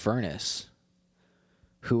 Jack Furness,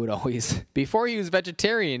 who would always, before he was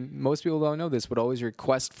vegetarian, most people don't know this, would always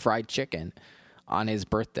request fried chicken on his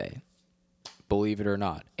birthday, believe it or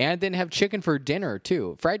not. And then have chicken for dinner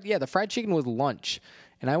too. The fried chicken was lunch.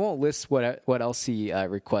 And I won't list what else he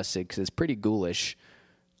requested because it's pretty ghoulish.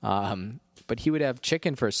 But he would have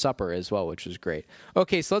chicken for supper as well, which was great.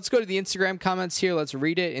 Okay, so let's go to the Instagram comments here. Let's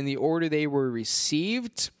read it in the order they were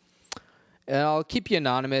received. And I'll keep you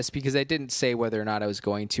anonymous because I didn't say whether or not I was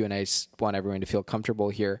going to, and I just want everyone to feel comfortable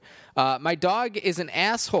here. My dog is an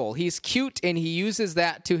asshole. He's cute, and he uses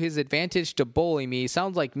that to his advantage to bully me.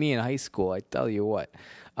 Sounds like me in high school, I tell you what.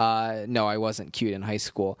 No, I wasn't cute in high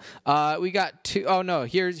school. We got two. Oh, no,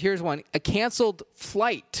 here's one. A canceled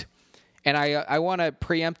flight. And I want to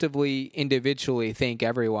preemptively, individually thank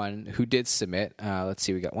everyone who did submit. Let's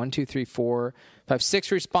see, we got 1, 2, 3, 4, 5,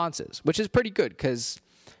 6 responses, which is pretty good because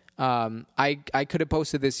I could have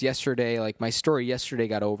posted this yesterday. Like my story yesterday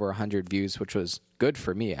got over 100 views, which was good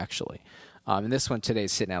for me actually. And this one today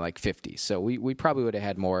is sitting at like 50. So we probably would have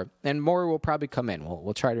had more, and more will probably come in.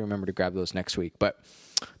 We'll try to remember to grab those next week. But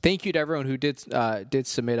thank you to everyone who did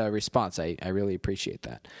submit a response. I really appreciate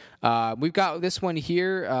that. We've got this one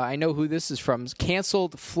here. I know who this is from.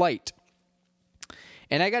 Canceled flight.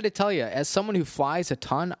 And I got to tell you, as someone who flies a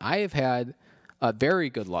ton, I have had very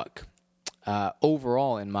good luck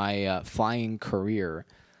overall in my flying career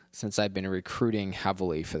since I've been recruiting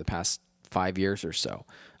heavily for the past 5 years or so.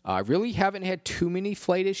 Really haven't had too many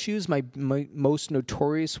flight issues. My most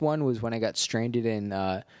notorious one was when I got stranded in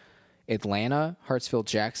Atlanta,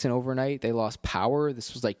 Hartsfield-Jackson overnight. They lost power.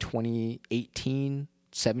 This was like 2018,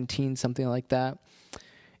 17, something like that.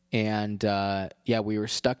 And, we were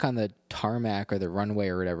stuck on the tarmac or the runway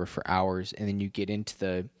or whatever for hours. And then you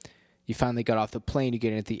finally got off the plane, you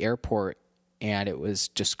get into the airport, and it was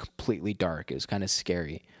just completely dark. It was kind of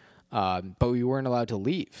scary. But we weren't allowed to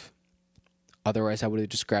leave. Otherwise, I would have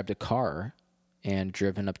just grabbed a car and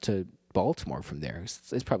driven up to Baltimore from there.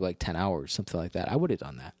 It's probably like 10 hours, something like that. I would have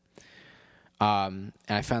done that. And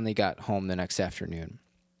I finally got home the next afternoon.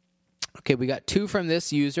 Okay, we got 2 from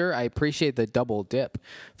this user. I appreciate the double dip.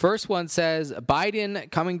 First one says,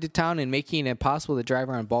 Biden coming to town and making it impossible to drive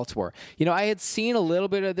around Baltimore. I had seen a little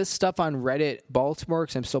bit of this stuff on Reddit Baltimore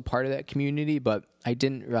because I'm still part of that community, but I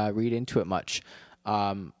didn't read into it much.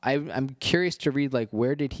 I'm curious to read, like,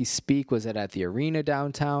 where did he speak? Was it at the arena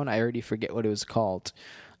downtown? I already forget what it was called.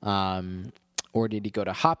 Or did he go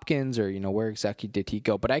to Hopkins, or, where exactly did he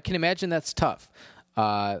go? But I can imagine that's tough.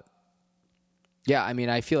 I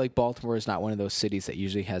feel like Baltimore is not one of those cities that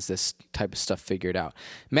usually has this type of stuff figured out.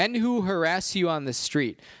 Men who harass you on the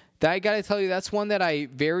street. I got to tell you, that's one that I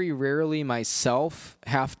very rarely myself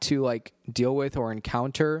have to, like, deal with or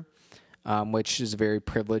encounter. Which is a very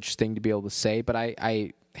privileged thing to be able to say. But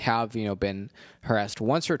I have, been harassed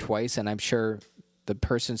once or twice, and I'm sure the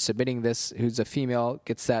person submitting this, who's a female,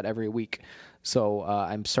 gets that every week. So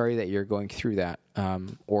I'm sorry that you're going through that,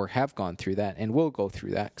 or have gone through that, and will go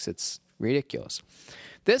through that, because it's ridiculous.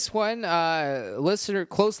 This one,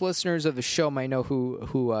 close listeners of the show might know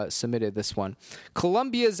who submitted this one.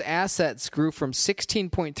 Columbia's assets grew from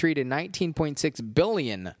 16.3 to 19.6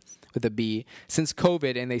 billion with a B since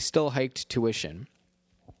COVID, and they still hiked tuition.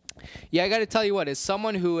 Yeah, I got to tell you what, as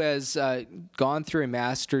someone who has gone through a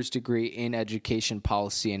master's degree in education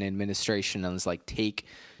policy and administration, and was like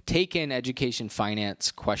taken education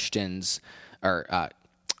finance questions or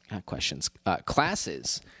not questions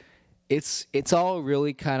classes, it's all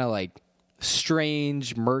really kind of like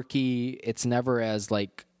strange, murky. It's never as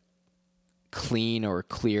like clean or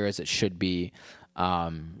clear as it should be.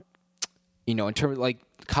 In terms of, like,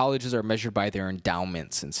 colleges are measured by their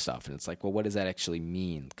endowments and stuff, and it's like, well, what does that actually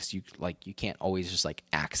mean? Because you can't always just like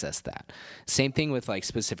access that. Same thing with like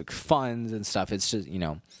specific funds and stuff. It's just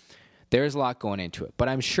there's a lot going into it. But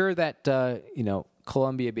I'm sure that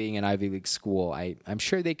Columbia being an Ivy League school, I'm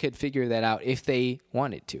sure they could figure that out if they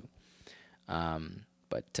wanted to.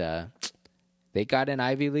 But they got an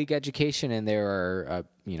Ivy League education, and there are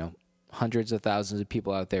hundreds of thousands of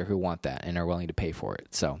people out there who want that and are willing to pay for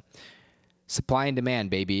it. So. Supply and demand,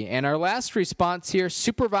 baby. And our last response here,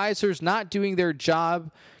 supervisors not doing their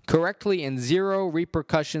job correctly and zero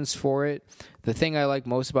repercussions for it. The thing I like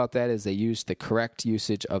most about that is they use the correct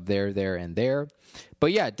usage of there, and there.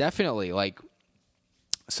 But yeah, definitely, like,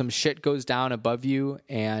 some shit goes down above you,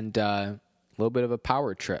 and a little bit of a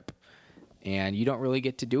power trip. And you don't really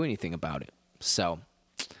get to do anything about it. So,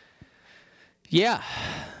 yeah.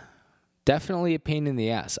 Definitely a pain in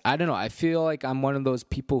the ass. I don't know. I feel like I'm one of those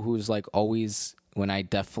people who's like always, when I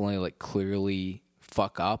definitely like clearly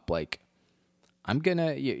fuck up, like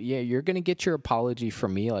you're gonna get your apology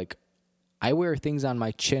from me. Like, I wear things on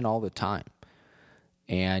my chin all the time,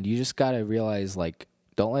 and you just gotta realize, like,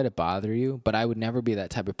 don't let it bother you. But I would never be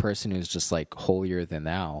that type of person who's just like holier than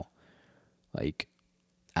thou. Like,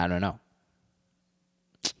 I don't know.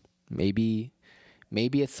 Maybe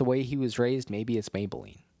it's the way he was raised. Maybe it's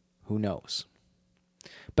Maybelline. Who knows?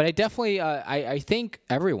 But I definitely, I think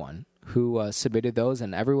everyone who submitted those,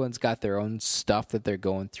 and everyone's got their own stuff that they're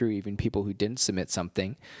going through, even people who didn't submit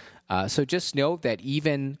something. So just note that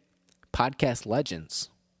even podcast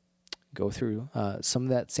legends go through some of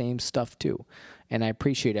that same stuff too. And I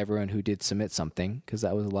appreciate everyone who did submit something, because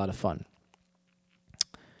that was a lot of fun.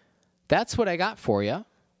 That's what I got for you.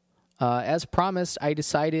 As promised, I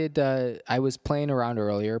decided I was playing around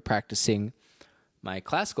earlier, practicing my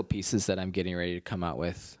classical pieces that I'm getting ready to come out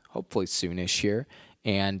with, hopefully soonish here,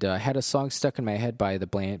 and I had a song stuck in my head by the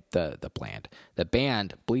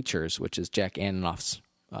band Bleachers, which is Jack Antonoff's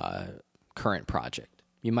current project.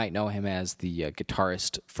 You might know him as the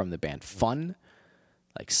guitarist from the band Fun,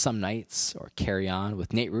 like Some Nights or Carry On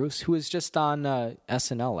with Nate Roos, who was just on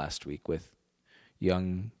SNL last week with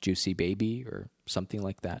Young Juicy Baby or something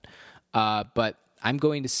like that. But I'm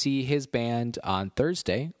going to see his band on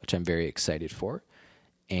Thursday, which I'm very excited for.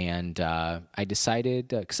 And I decided,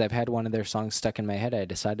 because I've had one of their songs stuck in my head, I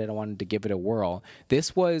decided I wanted to give it a whirl.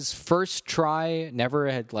 This was first try, never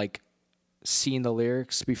had like seen the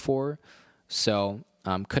lyrics before. So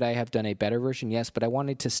could I have done a better version? Yes, but I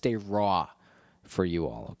wanted to stay raw for you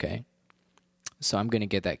all, okay? So I'm going to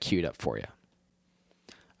get that queued up for you.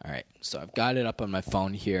 All right, so I've got it up on my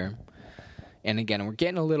phone here. And again, we're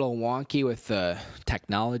getting a little wonky with the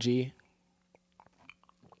technology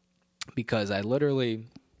because I literally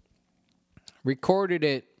recorded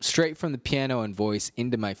it straight from the piano and voice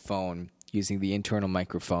into my phone using the internal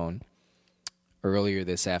microphone earlier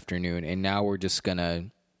this afternoon. And now we're just going to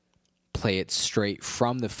play it straight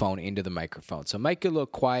from the phone into the microphone. So it might get a little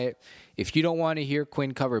quiet. If you don't want to hear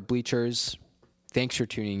Quinn cover Bleachers, thanks for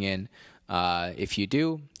tuning in. If you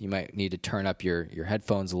do, you might need to turn up your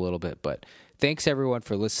headphones a little bit. But thanks, everyone,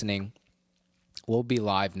 for listening. We'll be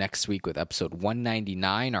live next week with episode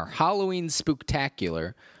 199, our Halloween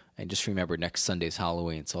Spooktacular. And just remember, next Sunday's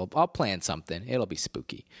Halloween, so I'll plan something. It'll be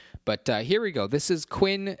spooky. But here we go. This is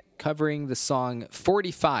Quinn covering the song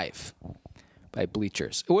 45 by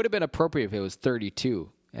Bleachers. It would have been appropriate if it was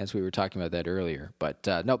 32, as we were talking about that earlier. But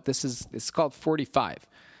nope, it's called 45.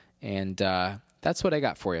 And that's what I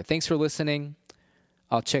got for you. Thanks for listening.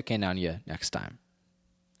 I'll check in on you next time.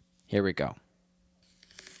 Here we go.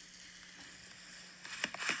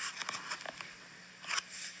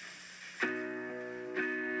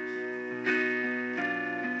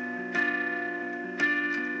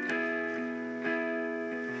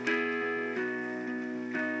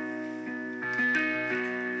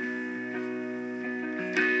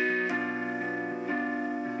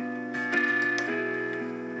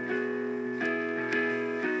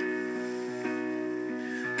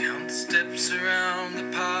 Steps around the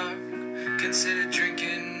park, consider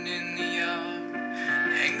drinking in the yard.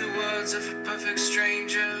 Hang the words of a perfect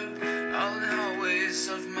stranger all in the hallways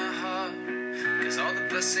of my heart. Cause all the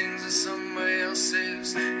blessings are somewhere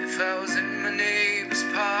else's. If I was in my neighbor's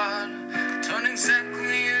pot, torn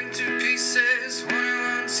exactly into pieces. One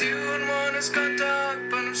around you and one has gone dark,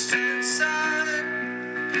 but I'm still inside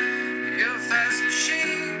your fast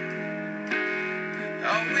machine,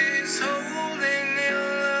 always holding your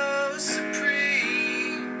love supreme.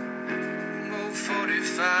 Oh,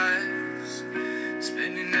 45's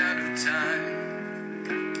spinning out of time,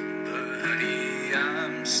 but honey,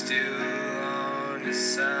 I'm still on your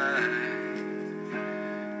side.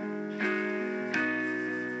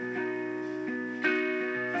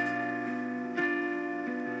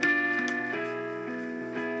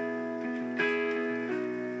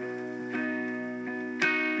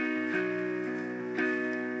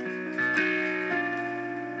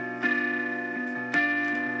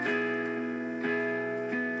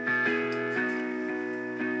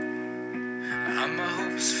 My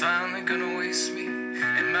hopes finally gonna waste me,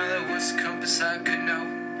 and my lowest compass I could know.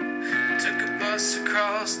 I took a bus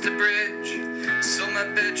across the bridge, sold my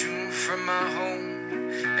bedroom from my home.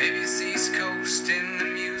 Maybe it's the East Coast in the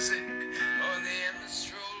music, or the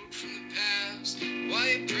endless road from the past. Why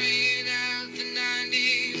you praying out the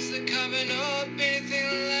 90s, they're covering up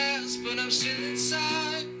anything last, but I'm still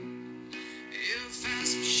inside your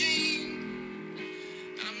fast machine.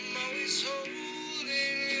 I'm always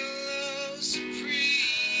holding your love supreme.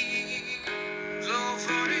 All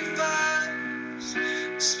 45's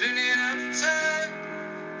spinning out of time,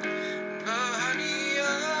 but honey,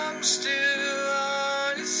 I'm still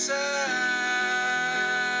on your side.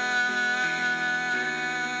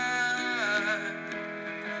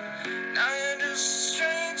 Now you're just a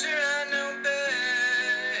stranger I know best.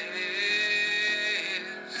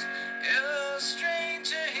 You're a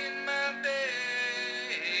stranger in my bed.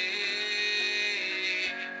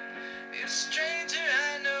 You're a stranger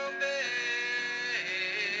I know best.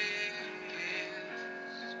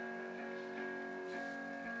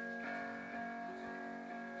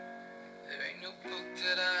 There ain't no book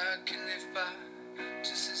that I can live by,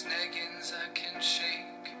 just as naggins I can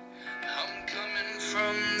shake. I'm coming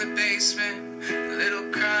from the basement, a little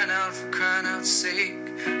crying out for crying out's sake.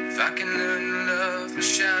 If I can learn to love the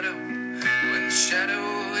shadow, when the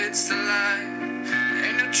shadow hits the light, there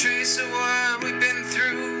ain't no trace of what we've been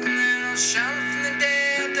through, and then I'll shine